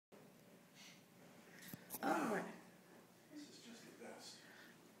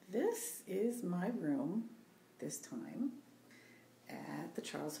This is my room this time at the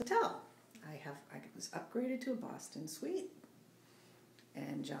Charles Hotel. I was upgraded to a Boston suite,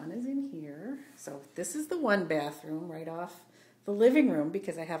 and John is in here. So this is the one bathroom right off the living room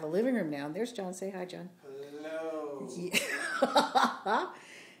because I have a living room now. And there's John. Say hi, John. Hello. Yeah.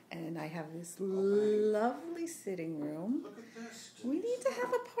 And I have this lovely sitting room. Look at this. We need to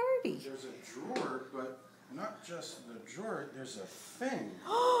have a party. There's a drawer, but not just the drawer. There's a thing.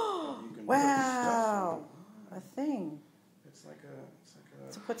 Oh, wow. A thing. It's like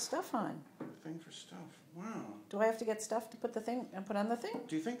a to put stuff on. thing for stuff. Wow. Do I have to get stuff to put the thing and put on the thing?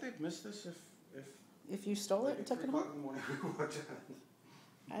 Do you think they'd miss this If you stole it and took it home?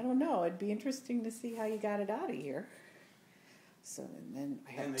 I I don't know. It'd be interesting to see how you got it out of here. So and then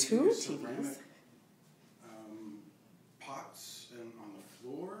I have two TVs. Ceramic, pots on the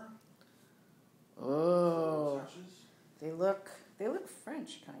floor. Oh, they look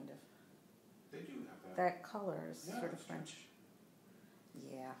French, kind of. They do have that. That color is sort of French.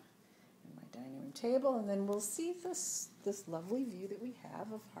 Yeah, and my dining room table, and then we'll see this lovely view that we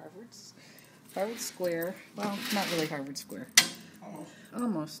have of Harvard Square. Well, not really Harvard Square.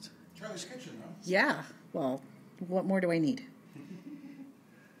 Almost. Charlie's Kitchen, though. Yeah. Well, what more do I need?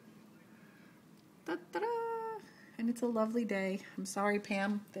 Da-da-da. And it's a lovely day. I'm sorry,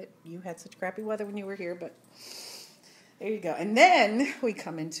 Pam, that you had such crappy weather when you were here, but there you go. And then we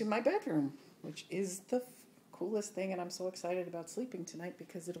come into my bedroom, which is the coolest thing, and I'm so excited about sleeping tonight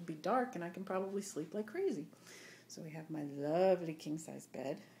because it'll be dark and I can probably sleep like crazy. So we have my lovely king-size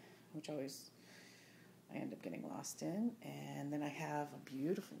bed, which I end up getting lost in. And then I have a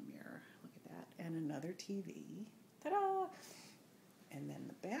beautiful mirror. Look at that. And another TV. Ta-da! And then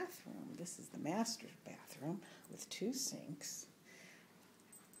the bathroom. This is the master bathroom with two sinks.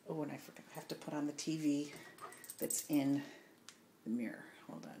 Oh, and I forgot. I have to put on the TV that's in the mirror.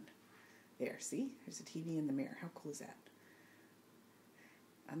 Hold on. There, see? There's a TV in the mirror. How cool is that?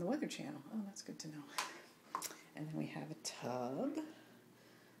 On the Weather Channel. Oh, that's good to know. And then we have a tub.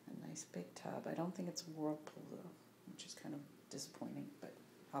 A nice big tub. I don't think it's Whirlpool, though, which is kind of disappointing, but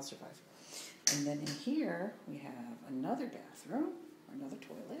I'll survive. And then in here, we have another bathroom, or another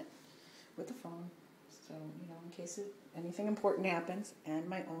toilet, with a phone. So, in case anything important happens, and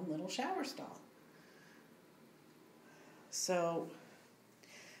my own little shower stall. So,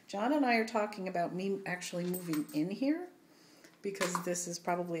 John and I are talking about me actually moving in here, because this is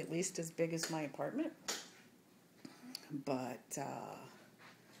probably at least as big as my apartment. But,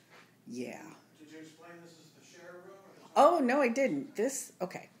 yeah. Did you explain this is the share room? Oh, no, I didn't.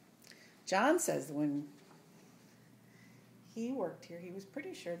 Okay. John says when he worked here, he was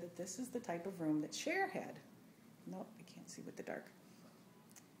pretty sure that this is the type of room that Cher had. Nope, I can't see with the dark.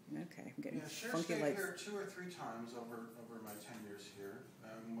 Okay, I'm getting funky lights. Cher stayed here 2 or 3 times over my 10 years here.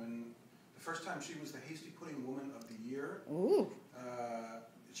 When the first time she was the Hasty Pudding Woman of the Year. Ooh.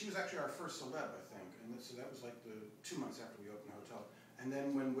 She was actually our first celeb, I think, and so that was like the 2 months after we opened the hotel. And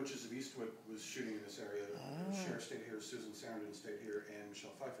then when Witches of Eastwick was shooting in this area, Cher stayed here, Susan Sarandon stayed here, and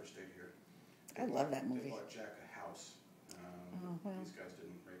Michelle Pfeiffer stayed here. I love that movie. They bought Jack a house. These guys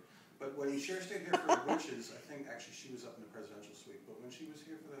didn't, right? But when Cher stayed here for the Witches, I think actually she was up in the presidential suite. But when she was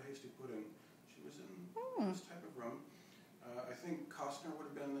here for the Hasty Pudding, she was in this type of room. I think Costner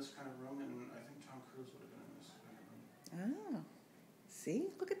would have been in this kind of room, and I think Tom Cruise would have been in this kind of room. Oh. See?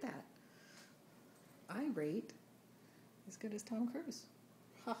 Look at that. I rate as good as Tom Cruise.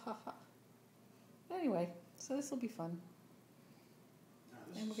 Ha ha ha. Anyway, so this will be fun.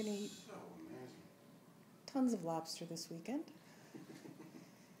 And we're going to eat so amazing. Tons of lobster this weekend.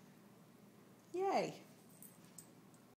 Yay.